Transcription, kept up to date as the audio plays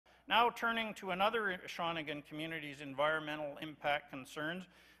Now turning to another Shawnigan community's environmental impact concerns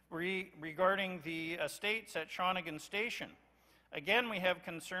regarding the estates at Shawnigan Station. Again, we have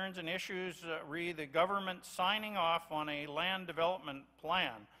concerns and issues re the government signing off on a land development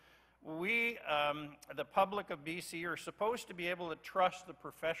plan. We, the public of BC, are supposed to be able to trust the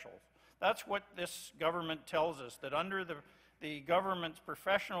professionals. That's what this government tells us, that under the government's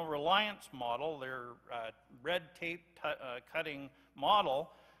professional reliance model, their red tape cutting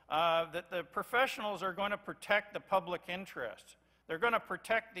model, that the professionals are going to protect the public interest. They're going to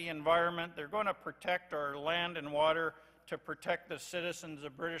protect the environment. They're going to protect our land and water to protect the citizens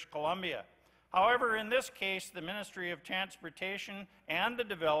of British Columbia. However, in this case, the Ministry of Transportation and the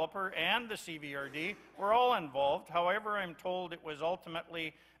developer and the CVRD were all involved. However, I'm told it was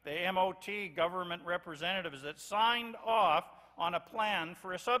ultimately the MOT government representatives that signed off on a plan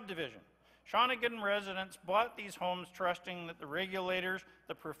for a subdivision. Shawnigan residents bought these homes trusting that the regulators,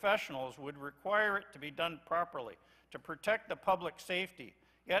 the professionals, would require it to be done properly to protect the public safety.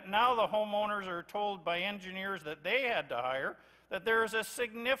 Yet now the homeowners are told by engineers that they had to hire that there is a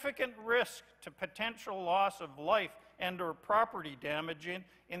significant risk to potential loss of life and or property damage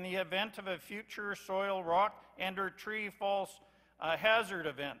in the event of a future soil, rock, and or tree falls hazard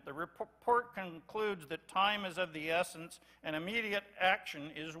event. The report concludes that time is of the essence and immediate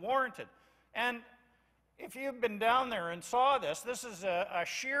action is warranted. And if you've been down there and saw this, this is a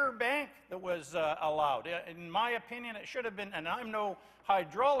sheer bank that was allowed. In my opinion, it should have been, and I'm no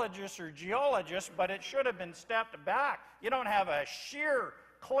hydrologist or geologist, but it should have been stepped back. You don't have a sheer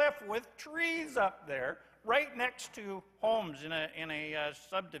cliff with trees up there right next to homes in a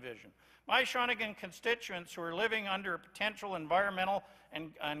subdivision. My Shawnigan constituents who are living under a potential environmental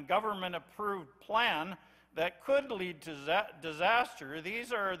and government-approved plan that could lead to disaster,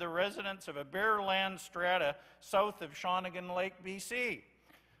 these are the residents of a bare land strata south of Shawnigan Lake, BC.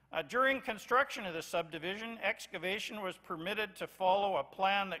 During construction of the subdivision, excavation was permitted to follow a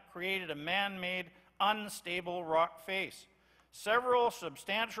plan that created a man-made, unstable rock face. Several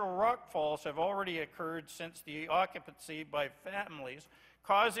substantial rock falls have already occurred since the occupancy by families,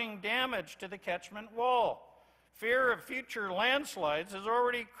 causing damage to the catchment wall. Fear of future landslides has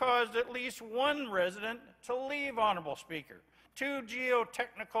already caused at least one resident to leave, Honourable Speaker. 2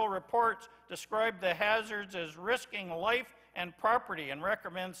 geotechnical reports describe the hazards as risking life and property and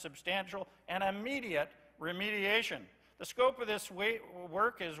recommend substantial and immediate remediation. The scope of this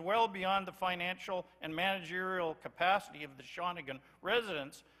work is well beyond the financial and managerial capacity of the Shawnigan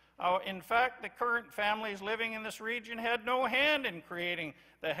residents. In fact, the current families living in this region had no hand in creating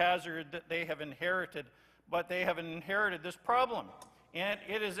the hazard that they have inherited, but they have inherited this problem. And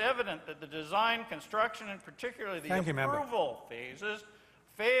it is evident that the design, construction, and particularly the approval phases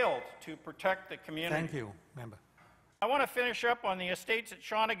failed to protect the community. Thank you, Member. I want to finish up on the estates at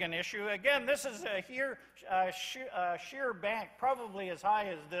Shawnigan issue. Again, this is a sheer bank, probably as high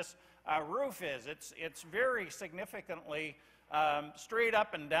as this roof is. It's very significantly straight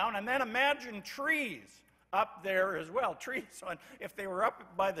up and down. And then imagine trees up there as well. Trees, if they were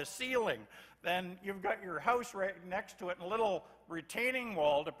up by the ceiling, then you've got your house right next to it and a little retaining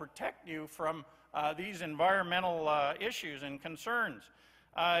wall to protect you from these environmental issues and concerns.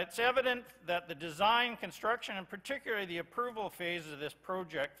 It's evident that the design, construction, and particularly the approval phase of this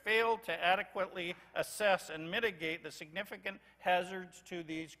project failed to adequately assess and mitigate the significant hazards to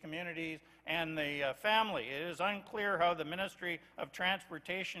these communities and the family. It is unclear how the Ministry of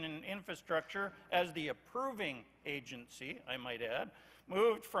Transportation and Infrastructure, as the approving agency, I might add,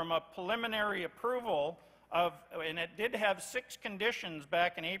 moved from a preliminary approval of, and it did have 6 conditions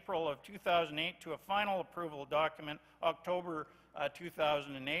back in April of 2008, to a final approval document, October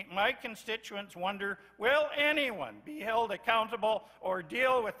 2008. My constituents wonder, will anyone be held accountable or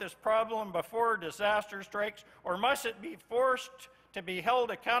deal with this problem before disaster strikes, or must it be forced to be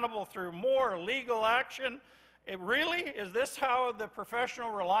held accountable through more legal action? Is this how the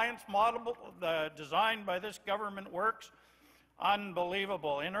professional reliance model designed by this government works?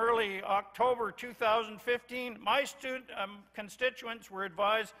 Unbelievable. In early October 2015, my constituents were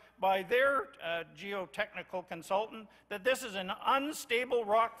advised by their geotechnical consultant that this is an unstable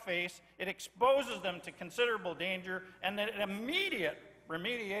rock face, it exposes them to considerable danger, and that immediate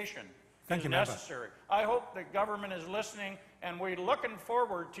remediation is necessary. I hope the government is listening, and we're looking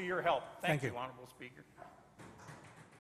forward to your help. Thank you, Honourable Speaker.